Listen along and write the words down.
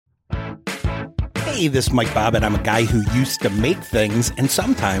Hey, this is Mike Bobbitt. I'm a guy who used to make things, and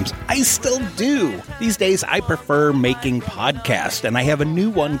sometimes I still do. These days, I prefer making podcasts, and I have a new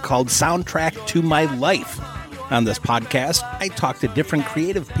one called Soundtrack to My Life. On this podcast, I talk to different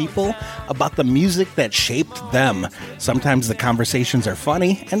creative people about the music that shaped them. Sometimes the conversations are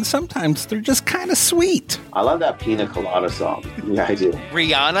funny, and sometimes they're just kind of sweet. I love that Pina Colada song. Yeah, I do.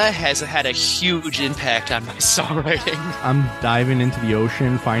 Rihanna has had a huge impact on my songwriting. I'm diving into the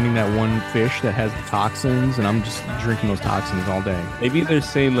ocean, finding that one fish that has the toxins, and I'm just drinking those toxins all day. Maybe they're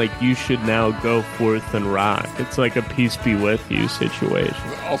saying, like, you should now go forth and rock. It's like a peace be with you situation.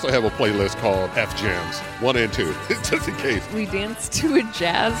 I also have a playlist called F Jams 1 and 2, just in case. We danced to a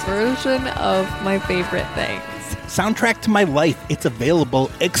jazz version of my favorite things. Soundtrack to My Life. It's available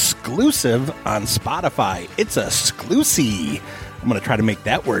exclusive on Spotify. It's a exclusive. I'm going to try to make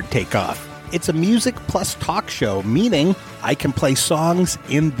that word take off. It's a music plus talk show, meaning I can play songs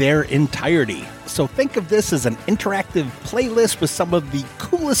in their entirety. So think of this as an interactive playlist with some of the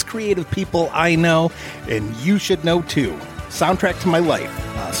coolest creative people I know, and you should know too. Soundtrack to My Life,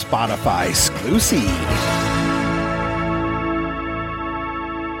 a Spotify exclusive.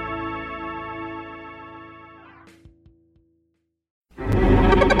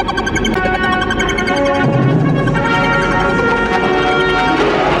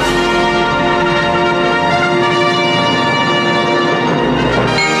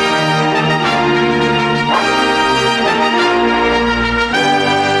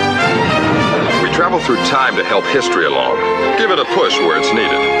 Through time to help history along. Give it a push where it's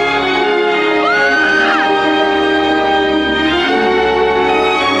needed.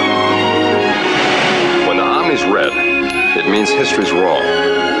 When the Omni's red, it means history's wrong.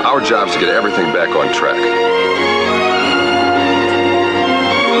 Our job's to get everything back on track.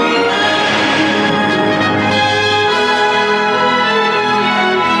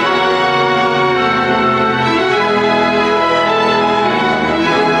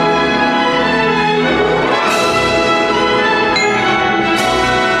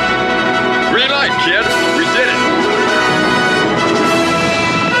 Kid, we did it.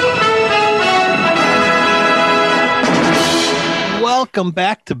 Welcome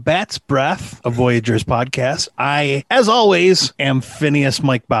back to Bat's Breath, a Voyager's podcast. I, as always, am Phineas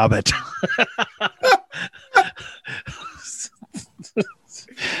Mike Bobbitt.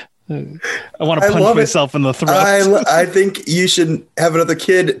 I want to punch myself in the throat. I think you should have another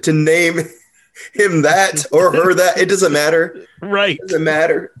kid to name him that or her that. It doesn't matter. Right. It doesn't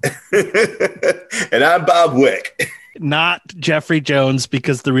matter. And I'm Bob Wick. Not Jeffrey Jones,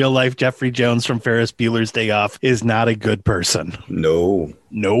 because the real life Jeffrey Jones from Ferris Bueller's Day Off is not a good person. No.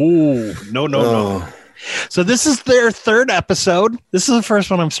 So this is their third episode. This is the first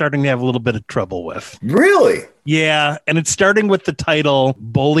one I'm starting to have a little bit of trouble with. Really? Yeah. And it's starting with the title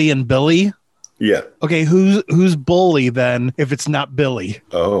Bully and Billy. Yeah. Okay. Who's Bully then if it's not Billy?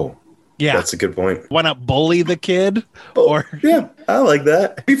 Oh. Yeah. That's a good point. Why not bully the kid? Yeah, I like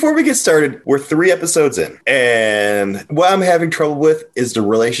that. Before we get started, we're 3 episodes in. And what I'm having trouble with is the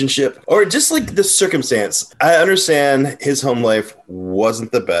relationship or just like the circumstance. I understand his home life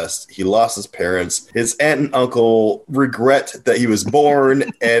wasn't the best. He lost his parents. His aunt and uncle regret that he was born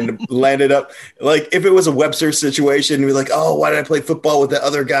and landed up. Like if it was a Webster situation, we're like, oh, why did I play football with that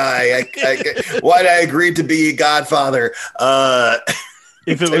other guy? Why did I agree to be Godfather?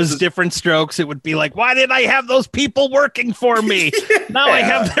 If it was Different Strokes, it would be like, why did I have those people working for me? Yeah. Now I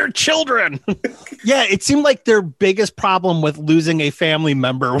have their children. Yeah, it seemed like their biggest problem with losing a family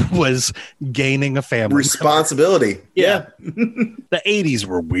member was gaining a family responsibility. Member. Yeah. The 80s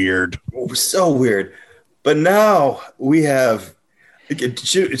were weird. So weird. But now we have...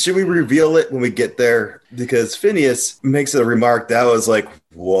 Should we reveal it when we get there? Because Phineas makes a remark that was like,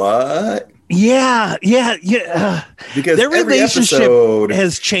 what? Yeah. Because their relationship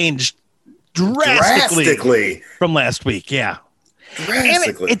has changed drastically from last week. Yeah.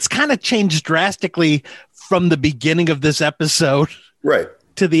 Drastically. And it's kind of changed drastically from the beginning of this episode. Right.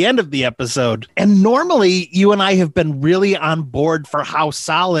 To the end of the episode. And normally you and I have been really on board for how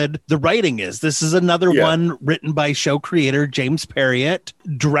solid the writing is. This is another one written by show creator James Perriott,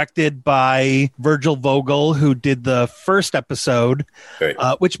 directed by Virgil Vogel, who did the first episode,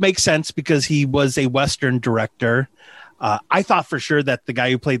 which makes sense because he was a Western director. I thought for sure that the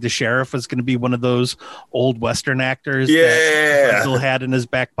guy who played the sheriff was going to be one of those old Western actors that Virgil had in his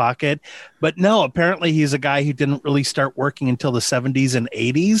back pocket. But no, apparently he's a guy who didn't really start working until the 70s and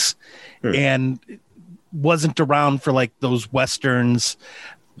 80s and wasn't around for like those Westerns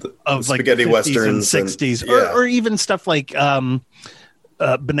of like spaghetti 50s Westerns and 60s or even stuff like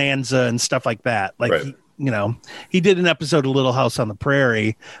Bonanza and stuff like that. Like he did an episode of Little House on the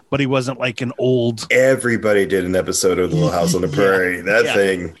Prairie, but he wasn't like an old. Everybody did an episode of Little House on the Prairie.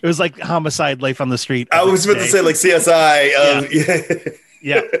 Thing. It was like Homicide: Life on the Street. I was about to say like CSI.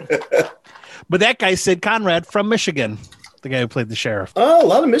 Yeah. But that guy, Sid Conrad from Michigan, the guy who played the sheriff. Oh, a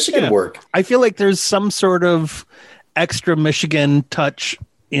lot of Michigan work. I feel like there's some sort of extra Michigan touch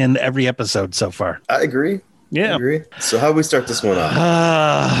in every episode so far. I agree. Yeah. I agree. So how do we start this one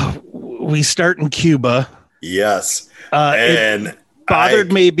off? We start in Cuba. Yes. It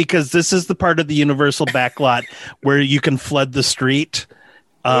bothered me because this is the part of the Universal backlot where you can flood the street.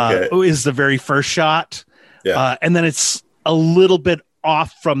 Is the very first shot. Yeah. And then it's a little bit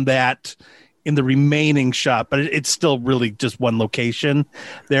off from that in the remaining shot, but it's still really just one location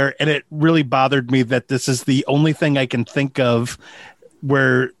there. And it really bothered me that this is the only thing I can think of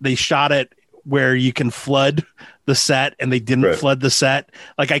where they shot it where you can flood the set and they didn't flood the set.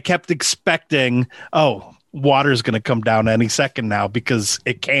 Like I kept expecting, water's going to come down any second now because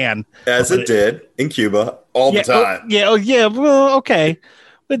it can. As it did in Cuba all the time. Well, okay.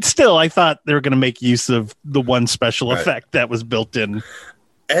 But still, I thought they were going to make use of the one special effect that was built in.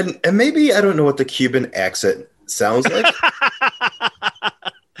 And maybe I don't know what the Cuban accent sounds like.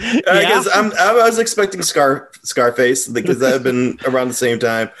 Because I was expecting Scarface because that had been around the same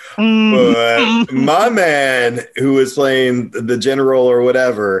time. But my man who was playing the general or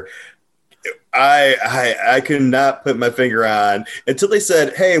whatever, I could not put my finger on until they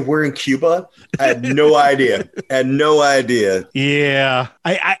said, "Hey, we're in Cuba." I had no idea. Yeah,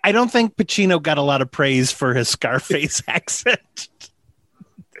 I don't think Pacino got a lot of praise for his Scarface accent.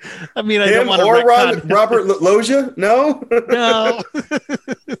 I mean, I don't want to Robert Loggia. No.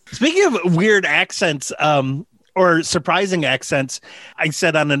 Speaking of weird accents, or surprising accents, I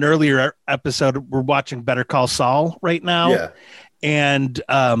said on an earlier episode we're watching Better Call Saul right now. Yeah. And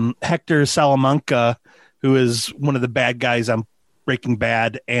Hector Salamanca, who is one of the bad guys on Breaking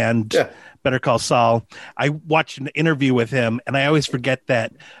Bad and Better Call Saul, I watched an interview with him, and I always forget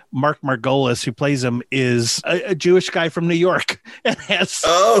that Mark Margolis, who plays him, is a Jewish guy from New York and has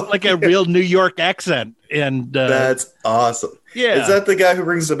like a real New York accent. And that's awesome. Yeah. Is that the guy who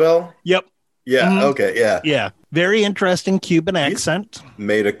rings the bell? Yep. Yeah. Mm-hmm. Okay. Yeah. Yeah. Very interesting Cuban accent.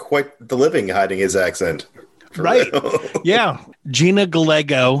 Made quite the living hiding his accent. Right. Yeah. Gina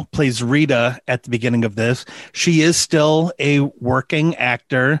Gallego plays Rita at the beginning of this. She is still a working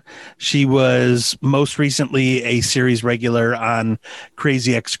actor. She was most recently a series regular on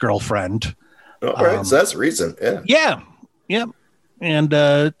Crazy Ex-Girlfriend. All right. So that's recent. Yeah. Yeah. Yep. And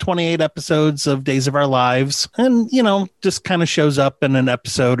 28 episodes of Days of Our Lives. And, just kind of shows up in an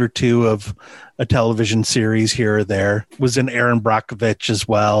episode or two of a television series here or there. Was in Aaron Brockovich as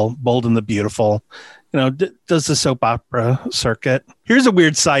well. Bold and the Beautiful. Does the soap opera circuit. Here's a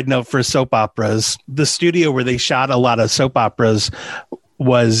weird side note for soap operas. The studio where they shot a lot of soap operas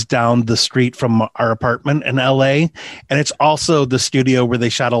was down the street from our apartment in LA. And it's also the studio where they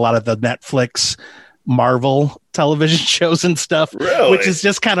shot a lot of the Netflix Marvel television shows and stuff, which is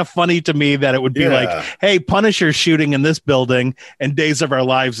just kind of funny to me that it would be like, hey, Punisher's shooting in this building and Days of Our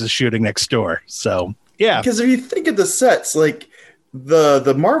Lives is shooting next door. So, yeah. Because if you think of the sets, like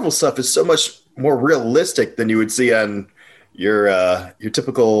the Marvel stuff is so much more realistic than you would see on your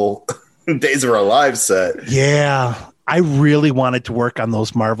typical Days of Our Lives set. Yeah. I really wanted to work on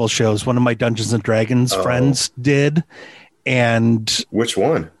those Marvel shows. One of my Dungeons and Dragons friends did. And which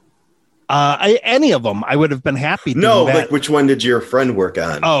one? Any of them. I would have been happy. No, like which one did your friend work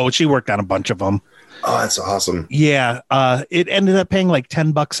on? Oh, she worked on a bunch of them. Oh, that's awesome. Yeah. It ended up paying like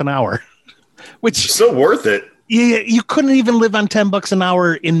 $10 an hour, which is so worth it. Yeah, you couldn't even live on $10 an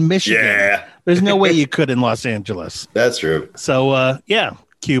hour in Michigan. Yeah. There's no way you could in Los Angeles. That's true. So,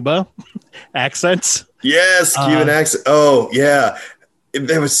 Cuba accents. Yes, Cuban accent. Oh, yeah.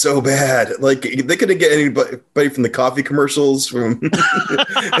 That was so bad. Like, they couldn't get anybody from the coffee commercials from...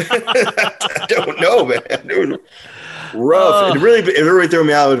 I don't know, man. Dude, rough. It really threw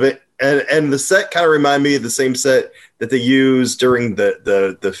me out of it. And the set kind of reminded me of the same set that they used during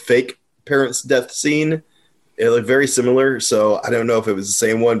the fake parents' death scene. It looked very similar, so I don't know if it was the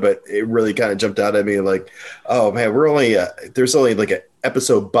same one, but it really kind of jumped out at me like, oh man, there's only like an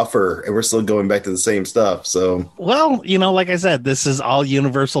episode buffer and we're still going back to the same stuff. So, well, like I said, this is all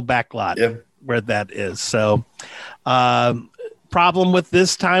Universal backlot where that is. So, problem with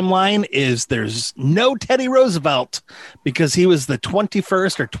this timeline is there's no Teddy Roosevelt because he was the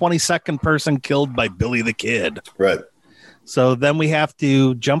 21st or 22nd person killed by Billy the Kid. Right. So then we have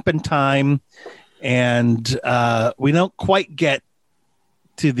to jump in time. And we don't quite get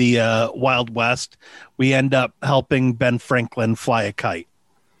to the Wild West. We end up helping Ben Franklin fly a kite.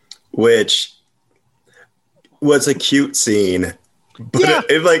 Which was a cute scene. But Yeah.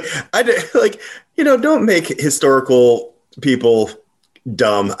 don't make historical people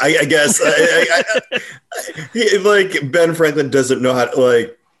dumb. I guess Ben Franklin doesn't know how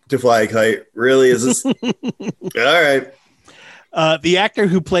to fly a kite. Really, is this all right? The actor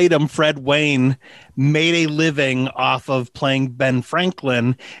who played him, Fred Wayne, made a living off of playing Ben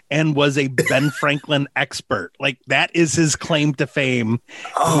Franklin and was a Ben Franklin expert. Like, that is his claim to fame.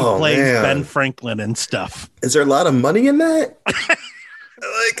 Oh, he plays man. Ben Franklin and stuff. Is there a lot of money in that?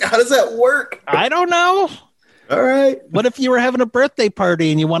 How does that work? I don't know. All right. What if you were having a birthday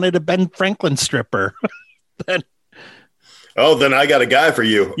party and you wanted a Ben Franklin stripper? Then I got a guy for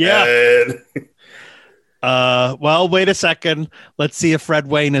you. Yeah. And well, wait a second. Let's see if Fred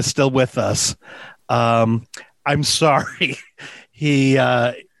Wayne is still with us. I'm sorry. He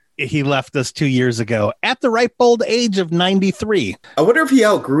left us 2 years ago at the ripe old age of 93. I wonder if he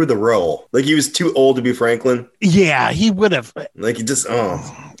outgrew the role. Like, he was too old to be Franklin. Yeah, he would have. Like, he just, I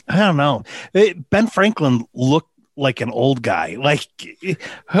don't know. Ben Franklin looked like an old guy. Like,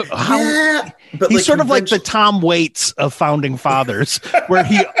 but he's sort of like the Tom Waits of Founding Fathers, where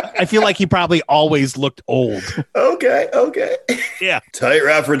I feel like he probably always looked old. Okay. Yeah. Tight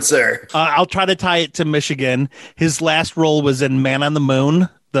reference there. I'll try to tie it to Michigan. His last role was in Man on the Moon,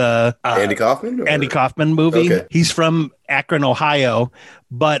 the Andy Kaufman? Andy Kaufman movie. Okay. He's from Akron, Ohio,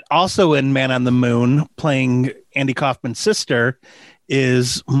 but also in Man on the Moon, playing Andy Kaufman's sister,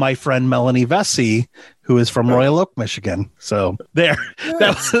 is my friend Melanie Vesey, who is from Royal Oak, Michigan. So that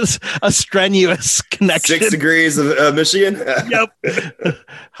was a strenuous connection. 6 degrees of Michigan. Yep.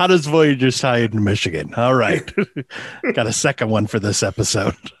 How does Voyager tie into Michigan? All right. Got a second one for this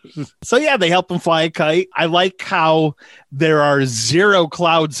episode. So yeah, they help him fly a kite. I like how there are 0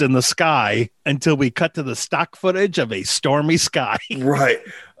 clouds in the sky until we cut to the stock footage of a stormy sky. Right.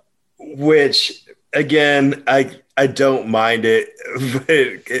 Which, again, I don't mind it, but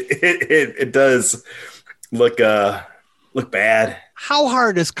it does look bad. How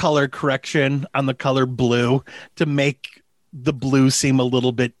hard is color correction on the color blue to make the blue seem a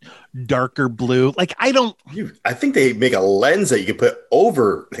little bit darker blue? Like, I think they make a lens that you can put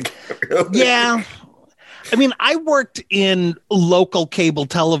over the camera. Yeah. I mean, I worked in local cable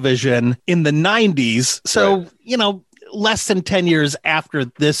television in the 90s. So, less than 10 years after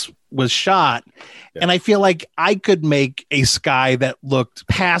this was shot. Yeah. And I feel like I could make a sky that looked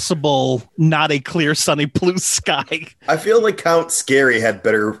passable, not a clear, sunny blue sky. I feel like Count Scary had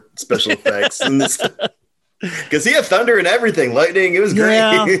better special effects than this. Because he had thunder and everything, lightning. It was great.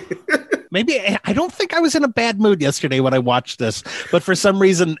 Yeah. Maybe I don't think I was in a bad mood yesterday when I watched this, but for some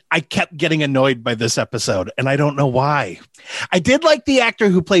reason I kept getting annoyed by this episode, and I don't know why. I did like the actor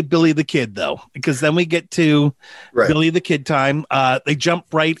who played Billy the Kid, though, because then we get to Billy the Kid time. They jump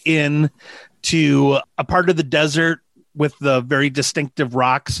right in to a part of the desert with the very distinctive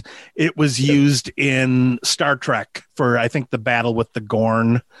rocks. It was used in Star Trek for, I think, the battle with the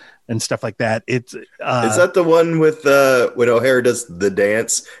Gorn and stuff like that. It's is that the one with when O'Hara does the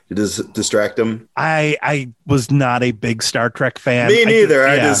dance to distract him? I was not a big Star Trek fan. Me neither.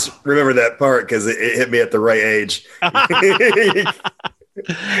 I just remember that part because it hit me at the right age.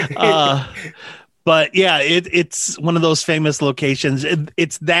 But yeah, it's one of those famous locations.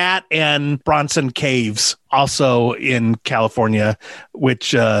 It's that and Bronson Caves, also in California,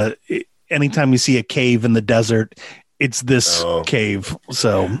 which anytime you see a cave in the desert, it's this cave.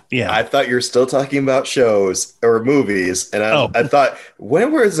 So, yeah. I thought you were still talking about shows or movies. And I thought,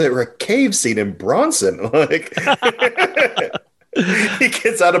 when was there a cave scene in Bronson? Like, he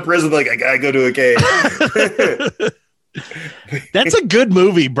gets out of prison like, I gotta go to a cave. That's a good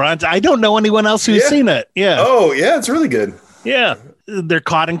movie, Bronson. I don't know anyone else who's seen it. Yeah. Oh, yeah, it's really good. Yeah. They're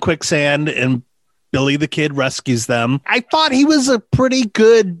caught in quicksand and Billy the Kid rescues them. I thought he was a pretty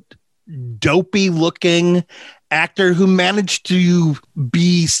good, dopey looking actor who managed to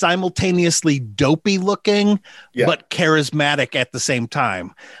be simultaneously dopey looking, but charismatic at the same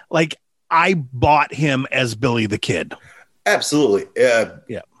time. Like, I bought him as Billy the Kid. Absolutely.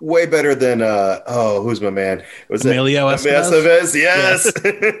 Yeah. Way better than who's my man? Was Emilio Estevez? Yes.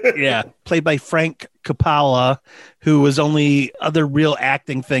 Yeah. Played by Frank Capalla, who was only other real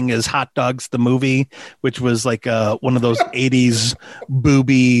acting thing is Hot Dogs the movie, which was like one of those 80s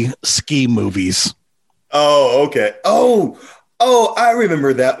booby ski movies. Oh, okay. Oh, I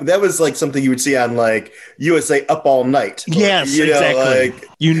remember that. That was like something you would see on like USA Up All Night. Yes, exactly.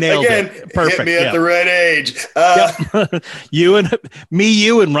 You nailed it. Perfect. Hit me at the right age. You and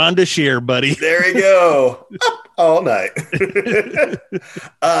Rhonda Shear, buddy. There you go. Up All Night.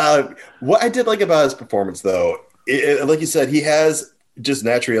 What I did like about his performance, though, like you said, he has just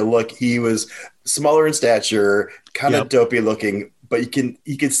naturally a look. He was smaller in stature, kind of dopey looking, but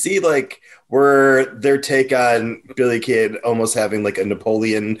you can see like where their take on Billy Kid almost having like a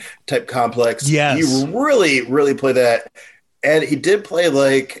Napoleon type complex. Yes. He really, really played that. And he did play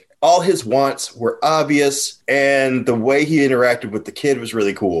like all his wants were obvious, and the way he interacted with the kid was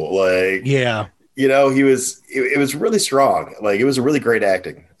really cool. Like, yeah. You know, it was really strong. Like, it was really great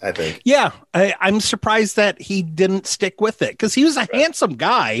acting, I think. Yeah. I'm surprised that he didn't stick with it because he was a handsome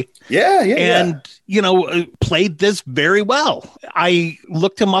guy. Yeah. And, you know, played this very well. I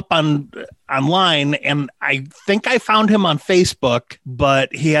looked him up online, and I think I found him on Facebook,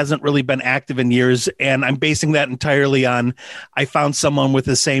 but he hasn't really been active in years. And I'm basing that entirely on I found someone with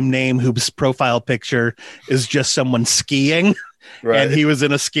the same name whose profile picture is just someone skiing. Right. And he was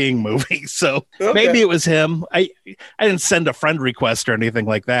in a skiing movie. So maybe it was him. I didn't send a friend request or anything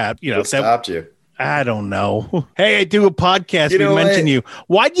like that. You know, what stopped you? I don't know. Hey, I do a podcast. We mention you.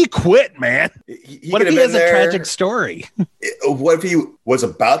 Why'd you quit, man? What if he has a tragic story? What if he was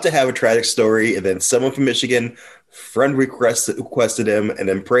about to have a tragic story and then someone from Michigan friend requested him and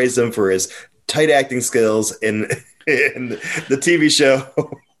then praised him for his tight acting skills in the TV show?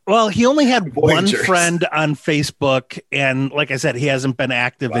 Well, he only had Voyagers. one friend on Facebook, and like I said, he hasn't been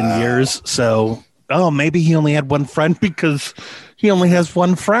active in years. So, maybe he only had one friend because he only has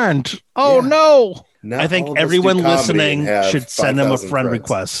one friend. Oh, no. Not I think everyone listening should send him a friend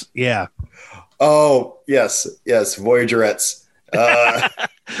request. Yeah. Oh, yes. Voyagerettes.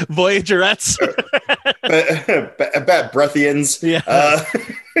 Voyagerettes. Bat breathians. Yeah.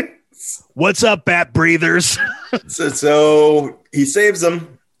 What's up, bat breathers? So he saves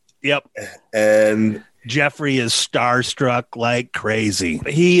them. Yep. And Jeffrey is starstruck like crazy.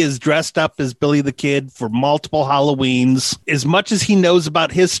 He is dressed up as Billy the Kid for multiple Halloweens. As much as he knows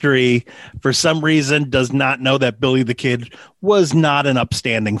about history, for some reason does not know that Billy the Kid was not an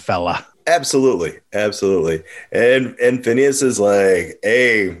upstanding fella. Absolutely. And Phineas is like,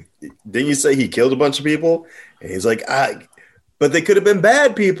 hey, didn't you say he killed a bunch of people? And he's like, but they could have been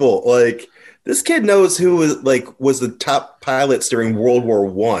bad people. Like, this kid knows who was the top pilots during World War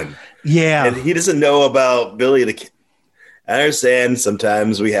I. Yeah. And he doesn't know about Billy the Kid. I understand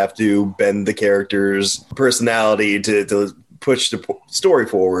sometimes we have to bend the character's personality to push the story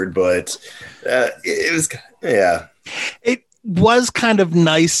forward, but it was, yeah. It was kind of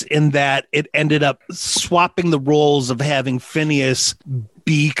nice in that it ended up swapping the roles of having Phineas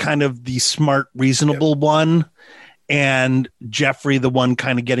be kind of the smart, reasonable one, and Jeffrey the one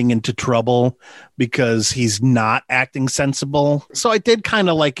kind of getting into trouble because he's not acting sensible. So I did kind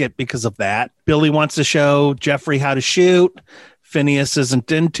of like it because of that. Billy wants to show Jeffrey how to shoot. Phineas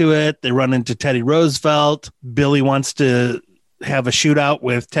isn't into it. They run into Teddy Roosevelt. Billy wants to have a shootout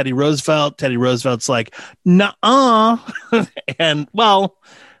with Teddy Roosevelt. Teddy Roosevelt's like, nuh-uh. And, well,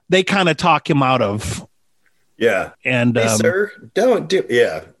 they kind of talk him out of. Yeah. And hey, sir, don't do.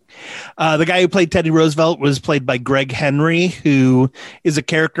 Yeah. The guy who played Teddy Roosevelt was played by Greg Henry, who is a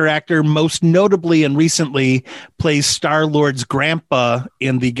character actor, most notably and recently plays Star-Lord's grandpa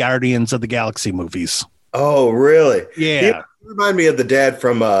in the Guardians of the Galaxy movies. Oh, really? Yeah. He remind me of the dad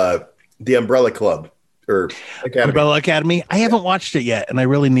from the Umbrella Club or Academy. Umbrella Academy. I haven't watched it yet, and I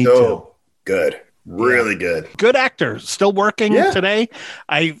really need to. Good. Really good. Good actor. Still working today.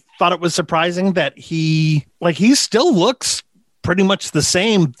 I thought it was surprising that he still looks pretty much the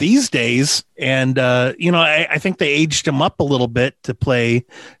same these days. And, I think they aged him up a little bit to play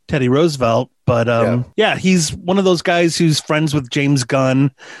Teddy Roosevelt. But, he's one of those guys who's friends with James Gunn.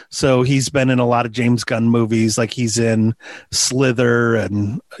 So he's been in a lot of James Gunn movies. Like he's in Slither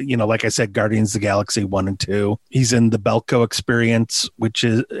and, like I said, Guardians of the Galaxy 1 and 2. He's in the Belko Experience, which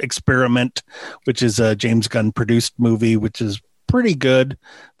is a James Gunn produced movie, which is pretty good,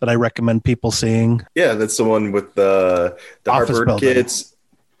 that I recommend people seeing. Yeah, that's the one with the Office Harvard building. kids.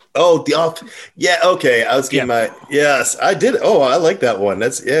 Oh, the off. Yeah, okay. I was getting yes, I did. Oh, I like that one.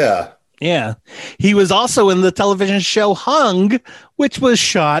 That's Yeah. He was also in the television show Hung, which was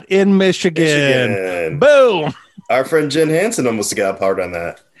shot in Michigan. Boom. Our friend Jen Hansen almost got a part on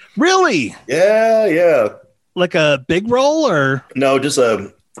that. Really? Yeah. Like a big role or? No, just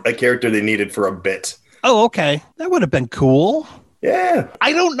a character they needed for a bit. Oh, okay. That would have been cool. Yeah.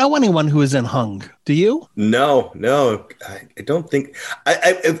 I don't know anyone who is in Hung. Do you? No. I don't think.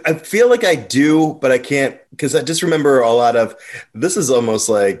 I feel like I do, but I can't, because I just remember a lot of, this is almost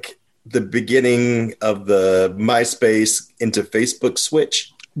like the beginning of the MySpace into Facebook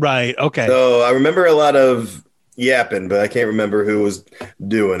switch. Right. Okay. So I remember a lot of yapping, but I can't remember who was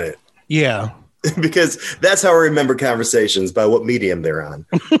doing it. Yeah. because that's how I remember conversations, by what medium they're on.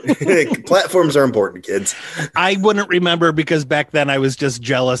 Platforms are important, kids. I wouldn't remember because back then I was just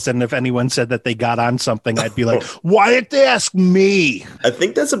jealous. And if anyone said that they got on something, I'd be like, why did they ask me? I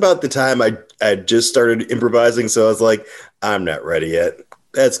think that's about the time I just started improvising. So I was like, I'm not ready yet.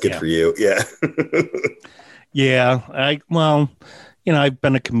 That's good for you. Yeah. Yeah. I've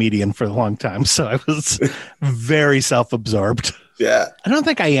been a comedian for a long time, so I was very self-absorbed. Yeah. I don't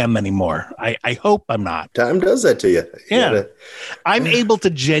think I am anymore. I hope I'm not. Time does that to you. Yeah. I'm able to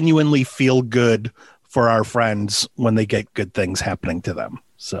genuinely feel good for our friends when they get good things happening to them.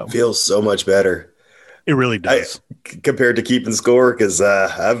 So feels so much better. It really does. Compared to keeping score, because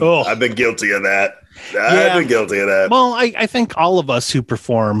I've been guilty of that. I've been guilty of that. Well, I think all of us who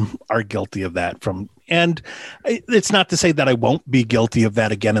perform are guilty of that. And it's not to say that I won't be guilty of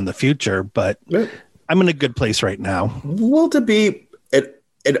that again in the future, but I'm in a good place right now. Well, to be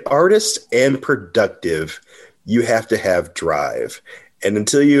an artist and productive, you have to have drive. And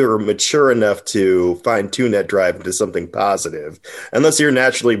until you're mature enough to fine-tune that drive into something positive, unless you're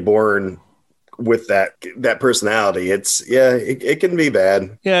naturally born with that personality, it can be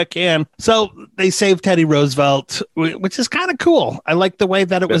bad. Yeah, it can. So they saved Teddy Roosevelt, which is kind of cool. I like the way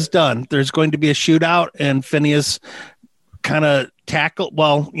that it was done. There's going to be a shootout, and Phineas kind of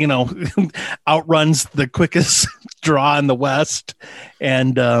outruns the quickest draw in the West,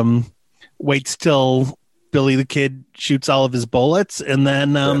 and waits till Billy the Kid shoots all of his bullets, and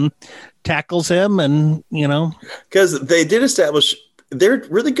then tackles him, and because they did establish they're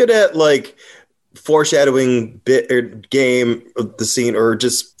really good at like foreshadowing bit or game of the scene, or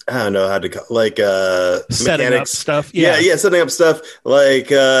just I don't know how to call, like setting mechanics up stuff. Yeah, setting up stuff like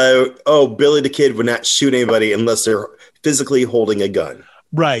Billy the Kid would not shoot anybody unless they're physically holding a gun.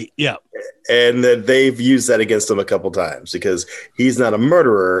 Right. Yeah. And they've used that against him a couple times because he's not a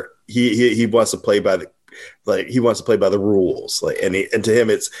murderer. He wants to play by the rules. Like, and to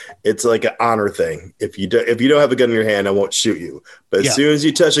him, it's like an honor thing. If you don't have a gun in your hand, I won't shoot you. But as soon as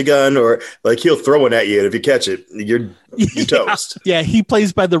you touch a gun, or like he'll throw one at you, and if you catch it, you're toast. Yeah, he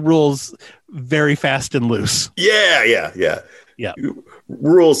plays by the rules very fast and loose. Yeah.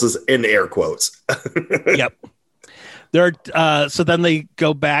 Rules is in air quotes. Yep. So then they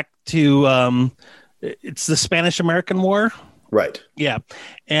go back to it's the Spanish-American War. Right. Yeah.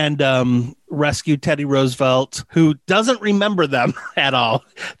 And rescue Teddy Roosevelt, who doesn't remember them at all.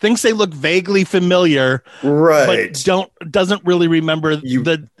 Thinks they look vaguely familiar. Right. But doesn't really remember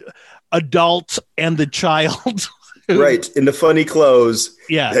the adult and the child. Right. In the funny clothes.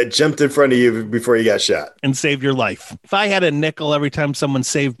 Yeah. That jumped in front of you before you got shot. And saved your life. If I had a nickel every time someone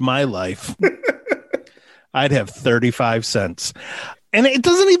saved my life, I'd have 35 cents. And it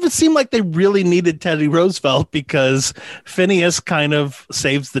doesn't even seem like they really needed Teddy Roosevelt because Phineas kind of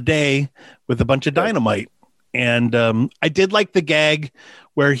saves the day with a bunch of dynamite. And I did like the gag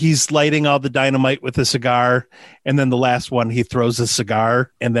where he's lighting all the dynamite with a cigar. And then the last one, he throws a cigar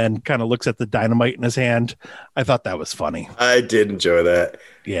and then kind of looks at the dynamite in his hand. I thought that was funny. I did enjoy that.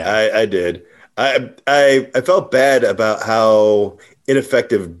 Yeah, I did. I felt bad about how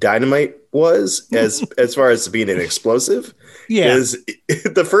ineffective dynamite was as far as being an explosive. Yeah, because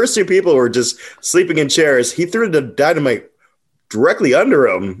the first two people were just sleeping in chairs. He threw the dynamite directly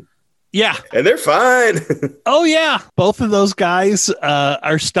under them. Yeah, and they're fine. Oh yeah, both of those guys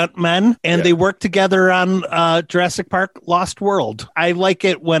are stuntmen, and they work together on Jurassic Park: Lost World. I like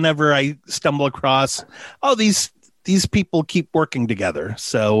it whenever I stumble across these people keep working together.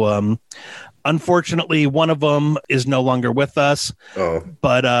 So unfortunately, one of them is no longer with us. Oh,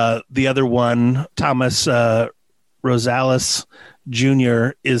 but the other one, Thomas Rosales Jr.,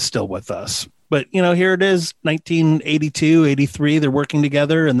 is still with us. But, here it is, 1982, 83, they're working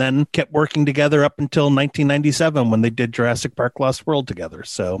together, and then kept working together up until 1997 when they did Jurassic Park Lost World together.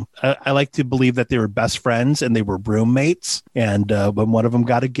 So I like to believe that they were best friends and they were roommates. And when one of them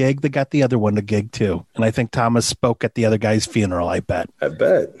got a gig, they got the other one a gig too. And I think Thomas spoke at the other guy's funeral, I bet.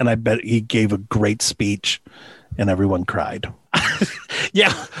 And I bet he gave a great speech and everyone cried.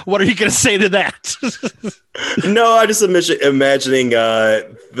 Yeah, what are you going to say to that? No, I just imagining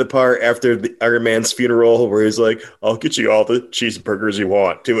the part after the Iron Man's funeral where he's like, "I'll get you all the cheeseburgers you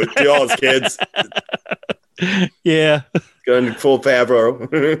want," to all his kids. Yeah, going full Favreau.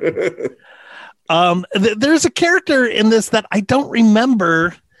 There's a character in this that I don't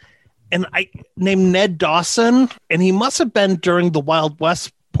remember, and named Ned Dawson, and he must have been during the Wild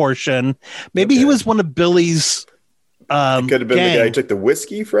West portion. Maybe he was one of Billy's. Could have been the guy who took the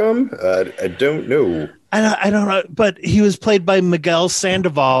whiskey from. I don't know. I don't know, but he was played by Miguel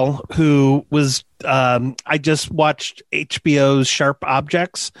Sandoval, who was I just watched HBO's Sharper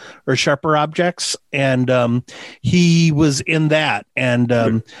Objects, and he was in that,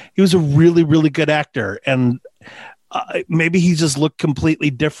 and he was a really, really good actor, and maybe he just looked completely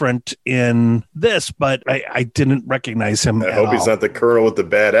different in this, but I didn't recognize him. I hope he's not the Colonel with the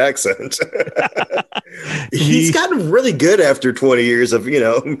bad accent. He's gotten really good after 20 years of,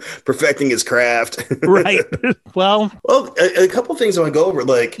 perfecting his craft. Right. Well, a couple things I want to go over.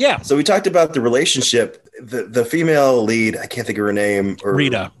 So we talked about the relationship. The female lead, I can't think of her name.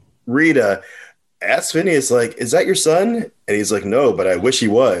 Rita asked Phineas, is that your son? And he's like, no, but I wish he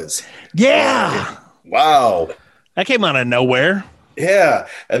was. Yeah. Wow. That came out of nowhere. Yeah.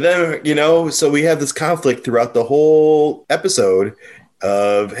 And then, so we have this conflict throughout the whole episode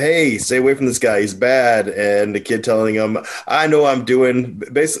of, hey, stay away from this guy. He's bad. And the kid telling him, I know I'm doing,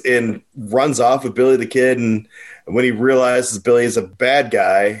 basically, and runs off with Billy the Kid. And when he realizes Billy is a bad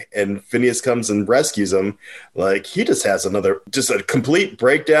guy and Phineas comes and rescues him, he just has a complete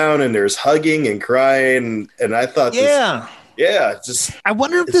breakdown, and there's hugging and crying. And I thought, I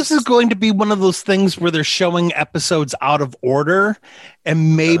wonder if this is going to be one of those things where they're showing episodes out of order,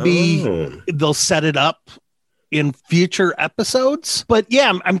 and maybe they'll set it up in future episodes. But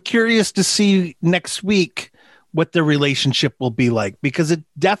yeah, I'm curious to see next week what their relationship will be like, because it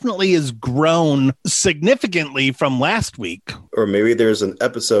definitely has grown significantly from last week. Or maybe there's an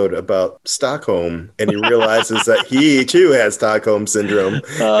episode about Stockholm and he realizes that he too has Stockholm syndrome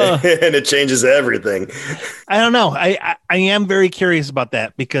and it changes everything. I don't know. I am very curious about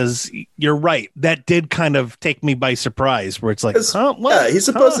that, because you're right. That did kind of take me by surprise, where it's like, he's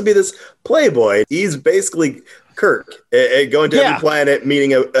supposed to be this playboy. He's basically Kirk, going to every planet,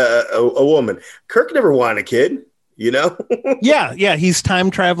 meeting a woman. Kirk never wanted a kid, Yeah, he's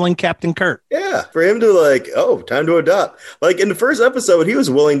time traveling Captain Kirk. Yeah, for him to time to adopt. In the first episode, he was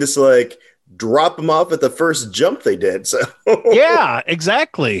willing to drop him off at the first jump they did. So yeah,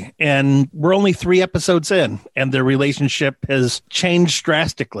 exactly. And we're only 3 episodes in, and their relationship has changed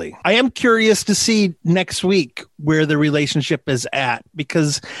drastically. I am curious to see next week where the relationship is at,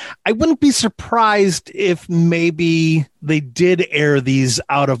 because I wouldn't be surprised if maybe they did air these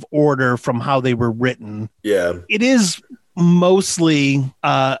out of order from how they were written. Yeah. It is mostly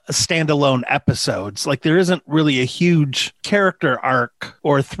standalone episodes. There isn't really a huge character arc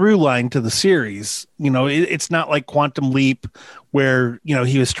or through line to the series. It's not like Quantum Leap, where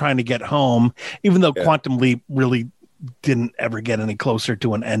he was trying to get home, even though Quantum Leap really didn't ever get any closer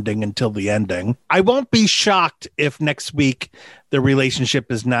to an ending until the ending. I won't be shocked if next week the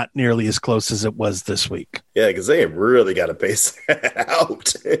relationship is not nearly as close as it was this week. Yeah, because they really got to pace that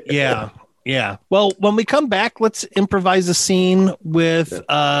out. Yeah. Well, when we come back, let's improvise a scene with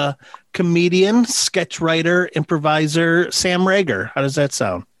comedian, sketch writer, improviser Sam Rager. How does that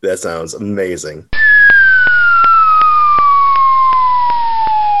sound? That sounds amazing.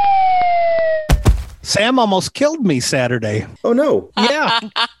 Sam almost killed me Saturday. Oh, no. Yeah.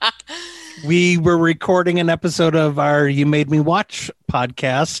 We were recording an episode of our You Made Me Watch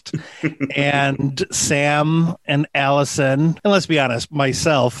podcast, and Sam and Allison, and let's be honest,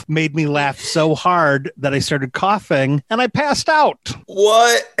 myself, made me laugh so hard that I started coughing and I passed out.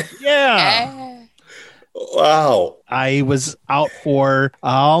 What? Yeah. Wow. I was out for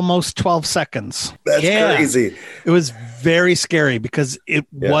almost 12 seconds. That's crazy. It was very scary because it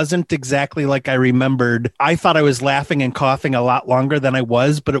wasn't exactly like I remembered. I thought I was laughing and coughing a lot longer than I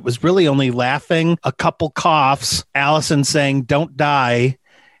was, but it was really only laughing, a couple coughs, Allison saying, "Don't die."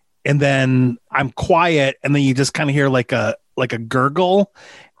 And then I'm quiet. And then you just kind of hear like a gurgle.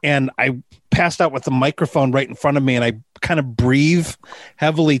 And I passed out with the microphone right in front of me, and I kind of breathe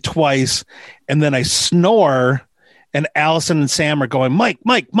heavily twice, and then I snore, and Allison and Sam are going, Mike,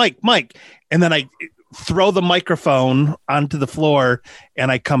 Mike, Mike, Mike. And then I throw the microphone onto the floor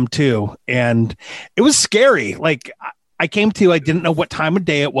and I come to, and it was scary. I came to, I didn't know what time of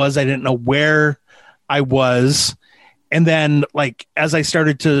day it was. I didn't know where I was. And then as I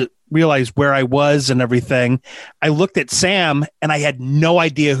started to realize where I was and everything, I looked at Sam and I had no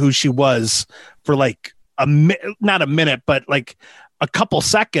idea who she was for not a minute, but a couple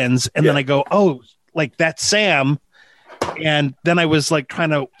seconds. And then I go, oh, that's Sam. And then I was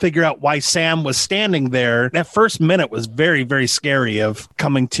trying to figure out why Sam was standing there. That first minute was very, very scary of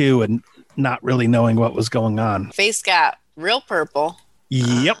coming to and not really knowing what was going on. Face got real purple.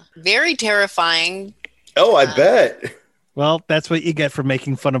 Yep. Very terrifying. Oh, I bet. Well, that's what you get for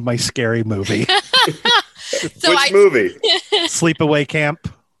making fun of my scary movie. Which movie? Sleepaway Camp.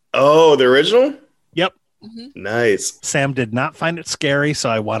 Oh, the original? Yep. Nice. Sam did not find it scary, so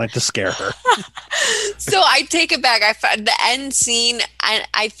I wanted to scare her. So I take it back. I found the end scene.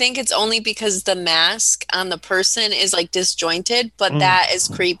 I think it's only because the mask on the person is like disjointed, but that is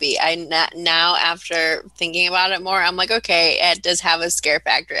creepy. Now after thinking about it more, I'm like, okay, it does have a scare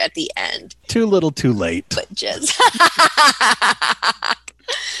factor at the end. Too little, too late. But just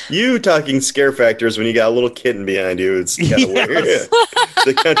You talking scare factors when you got a little kitten behind you. It's kind of weird.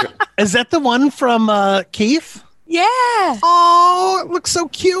 Is that the one from Keith? Yeah. Oh, it looks so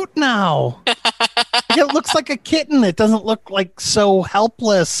cute now. It looks like a kitten. It doesn't look like so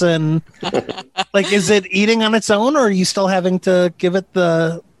helpless. And like, is it eating on its own, or are you still having to give it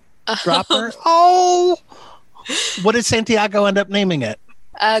the dropper? Oh, what did Santiago end up naming it?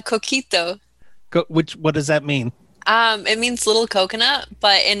 Coquito. What does that mean? It means little coconut,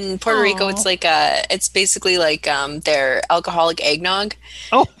 but in Puerto Rico, it's like it's basically like their alcoholic eggnog.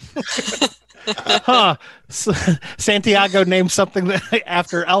 Oh. Huh. Santiago named something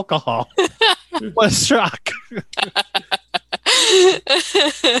after alcohol. What a shock.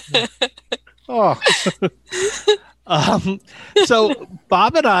 Oh. So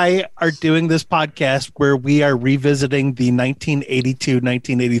Bob and I are doing this podcast where we are revisiting the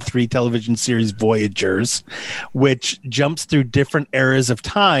 1982-1983 television series Voyagers, which jumps through different eras of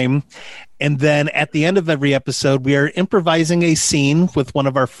time. And then at the end of every episode, we are improvising a scene with one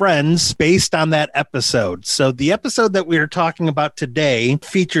of our friends based on that episode. So the episode that we are talking about today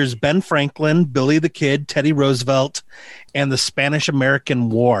features Ben Franklin, Billy the Kid, Teddy Roosevelt, and the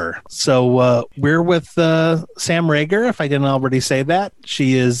Spanish-American War. So we're with Sam Rager, if I didn't already say that.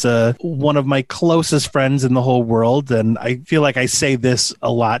 She is one of my closest friends in the whole world, and I feel like I say this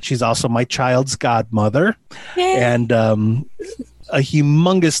a lot. She's also my child's godmother. Yay. And a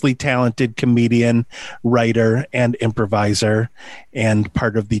humongously talented comedian, writer, and improviser, and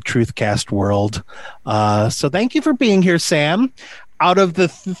part of the Truthcast world. So thank you for being here, Sam. Out of the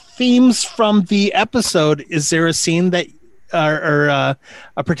themes from the episode, is there a scene that or a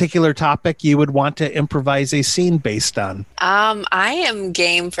particular topic you would want to improvise a scene based on? I am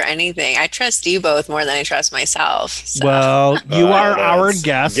game for anything. I trust you both more than I trust myself. So. Well, you are our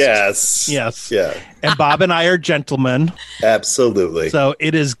guest. Yes. Yes. Yeah. And Bob and I are gentlemen. Absolutely. So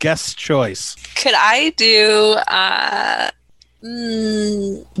it is guest choice. Could I do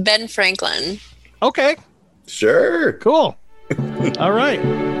Ben Franklin? Okay. Sure. Cool. All right.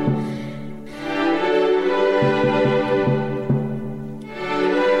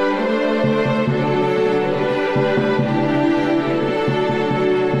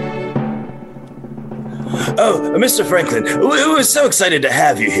 Oh, Mr. Franklin, we're so excited to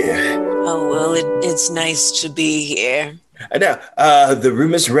have you here. Oh, well, it's nice to be here. Now, the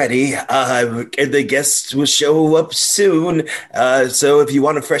room is ready. The guests will show up soon. So if you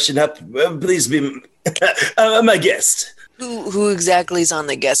want to freshen up, please be my guest. Who exactly is on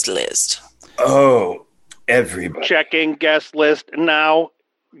the guest list? Oh, everybody. Checking guest list now.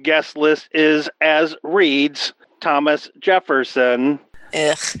 Guest list is as reads: Thomas Jefferson,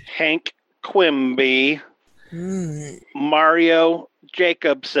 Hank Quimby, Mario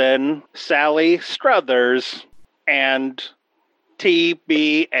Jacobson, Sally Struthers, and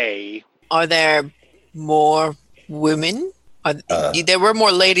TBA. Are there more women? There were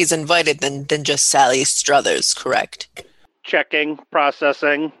more ladies invited than just Sally Struthers, correct? Checking,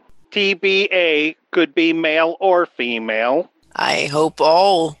 processing. TBA could be male or female. I hope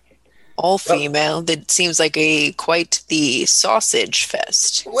all female. That seems like quite the sausage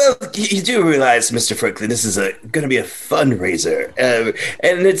fest. Well, you do realize, Mr. Franklin, this is going to be a fundraiser,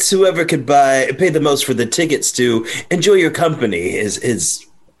 and it's whoever could pay the most for the tickets to enjoy your company is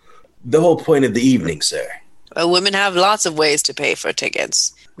the whole point of the evening, sir. Well, women have lots of ways to pay for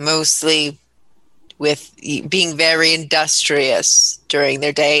tickets, mostly with being very industrious during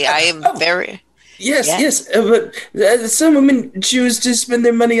their day. I am very... Yes, but some women choose to spend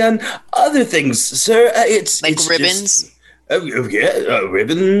their money on other things, sir. It's ribbons.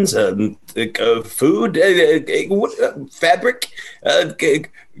 Ribbons, food, fabric,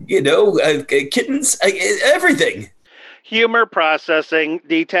 kittens, everything. Humor processing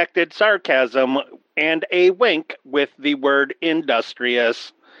detected sarcasm and a wink with the word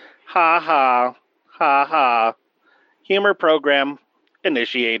industrious. Ha ha, ha ha. Humor program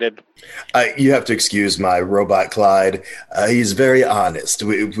initiated. You have to excuse my robot Clyde. He's very honest.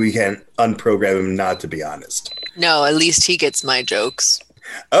 We can't unprogram him not to be honest. No, at least he gets my jokes.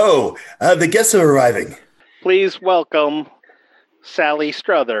 Oh, the guests are arriving. Please welcome Sally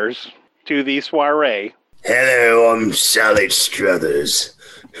Struthers to the soiree. Hello, I'm Sally Struthers.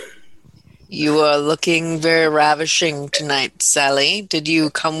 You are looking very ravishing tonight, Sally. Did you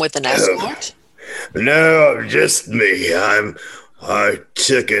come with an escort? No, just me. I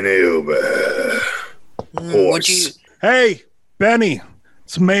took an Uber. Would you? Hey, Benny,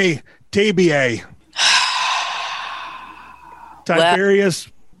 it's me, TBA. Tiberius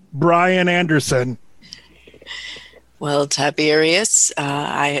Brian Anderson. Well, Tiberius,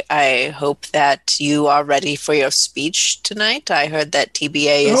 I hope that you are ready for your speech tonight. I heard that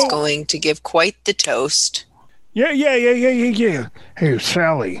TBA is going to give quite the toast. Yeah. Hey,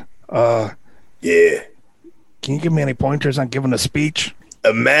 Sally. Yeah. Can you give me any pointers on giving a speech?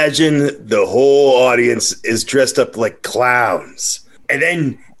 Imagine the whole audience is dressed up like clowns, and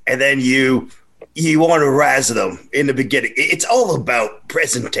then you want to razzle them in the beginning. It's all about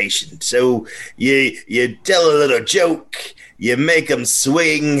presentation. So you tell a little joke, you make them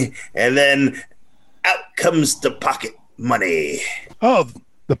swing, and then out comes the pocket money. Oh,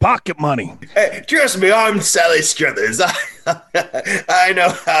 the pocket money. Hey, trust me, I'm Sally Struthers. I know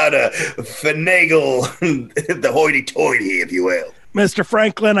how to finagle the hoity-toity, if you will. Mr.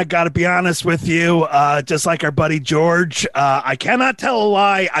 Franklin, I got to be honest with you. Just like our buddy George, I cannot tell a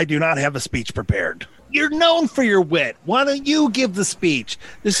lie. I do not have a speech prepared. You're known for your wit. Why don't you give the speech?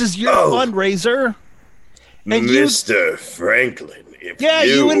 This is your fundraiser. And Mr. Franklin.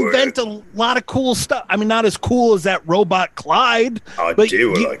 You invent a lot of cool stuff. I mean, not as cool as that robot Clyde. I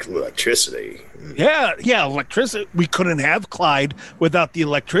do like electricity. Yeah, electricity. We couldn't have Clyde without the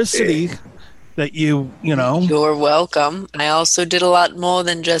electricity. Yeah. That you know. You're welcome. I also did a lot more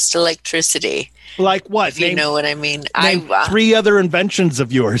than just electricity. Like what? If you know what I mean. Name 3 other inventions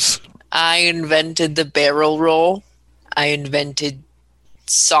of yours. I invented the barrel roll. I invented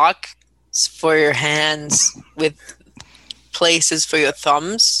socks for your hands with places for your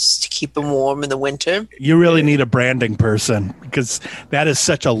thumbs to keep them warm in the winter. You really need a branding person because that is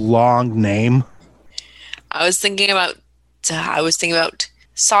such a long name. I was thinking about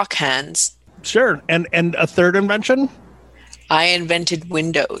sock hands. Sure. And a third invention? I invented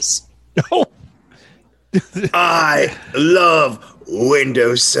windows. Oh. I love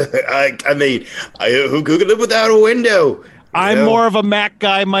windows. I mean, who could live without a window? I'm more of a Mac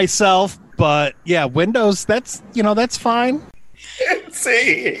guy myself, but yeah, windows, that's fine.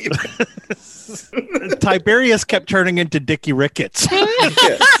 See. Tiberius kept turning into Dickie Ricketts.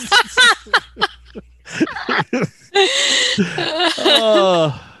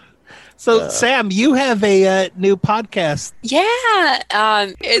 So, Sam, you have a new podcast. Yeah,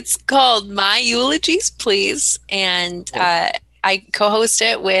 it's called My Eulogies, Please. And I co-host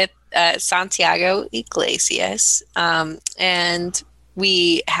it with Santiago Iglesias. And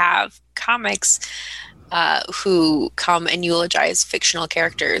we have comics who come and eulogize fictional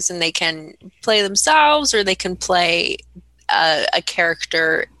characters. And they can play themselves or they can play a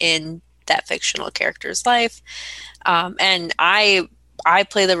character in that fictional character's life. And I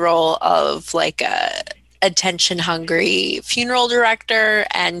play the role of like a attention-hungry funeral director,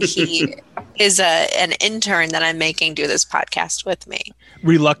 and he is an intern that I'm making do this podcast with me.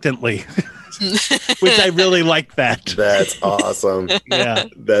 Reluctantly. Which I really like that. That's awesome. Yeah.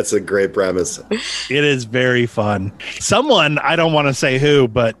 That's a great premise. It is very fun. Someone, I don't want to say who,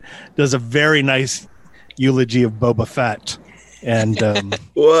 but does a very nice eulogy of Boba Fett. And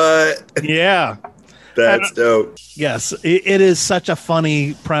what? Yeah. That's dope. Yes, it is such a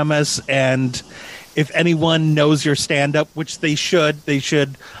funny premise, and if anyone knows your stand-up, which they should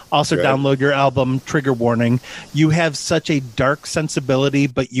also download your album, Trigger Warning. You have such a dark sensibility,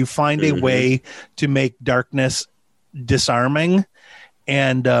 but you find a way to make darkness disarming,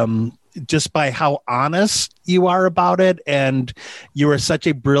 and just by how honest you are about it, and you are such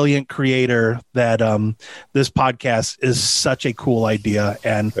a brilliant creator that this podcast is such a cool idea,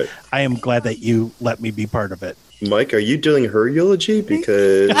 and I am glad that you let me be part of it. Mike, are you doing her eulogy?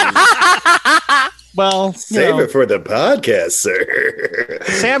 Because well, save it for the podcast, sir.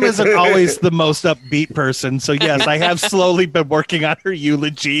 Sam isn't always the most upbeat person, so yes, I have slowly been working on her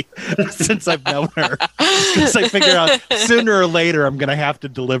eulogy since I've known her, because I figure out sooner or later I'm going to have to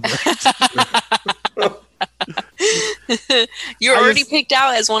deliver it. You're already picked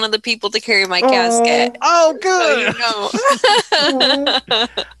out as one of the people to carry my casket. Oh, good. So you know.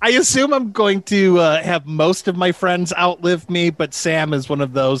 I assume I'm going to have most of my friends outlive me, but Sam is one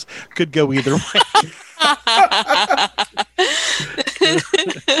of those. Could go either way.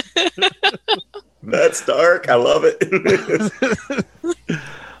 That's dark. I love it.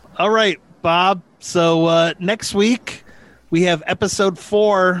 All right, Bob. So next week, we have episode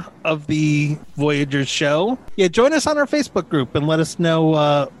 4 of the Voyagers show. Yeah, join us on our Facebook group and let us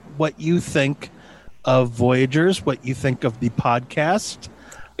know what you think of Voyagers, what you think of the podcast.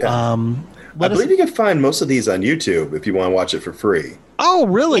 Yeah. I believe you can find most of these on YouTube if you want to watch it for free. Oh,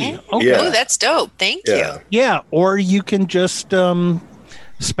 really? Yeah. Okay. Yeah. Oh, that's dope. Thank you. Yeah, or you can just spend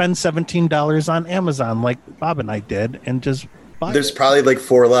 $17 on Amazon like Bob and I did and just buy There's it. probably like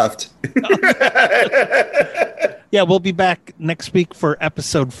 4 left. Yeah, we'll be back next week for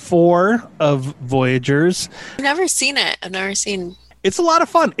episode 4 of Voyagers. I've never seen it. I've never seen. It's a lot of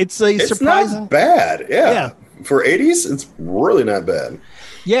fun. It's surprising. Not bad. Yeah. Yeah. For 80s, it's really not bad.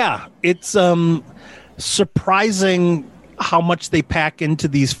 Yeah, it's surprising how much they pack into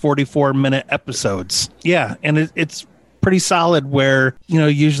these 44-minute episodes. Yeah, and it's pretty solid where,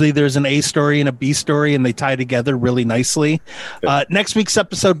 usually there's an A story and a B story and they tie together really nicely. Next week's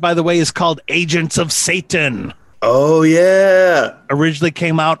episode, by the way, is called Agents of Satan. Oh, yeah. Originally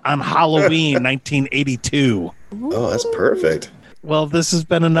came out on Halloween, 1982. Oh, that's perfect. Well, this has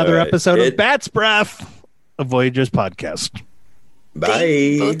been another episode of Bat's Breath, a Voyagers podcast. Bye. Thank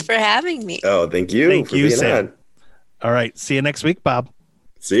you both for having me. Oh, thank you. Thank for you, being Sam. on. All right. See you next week, Bob.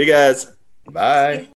 See you guys. Bye.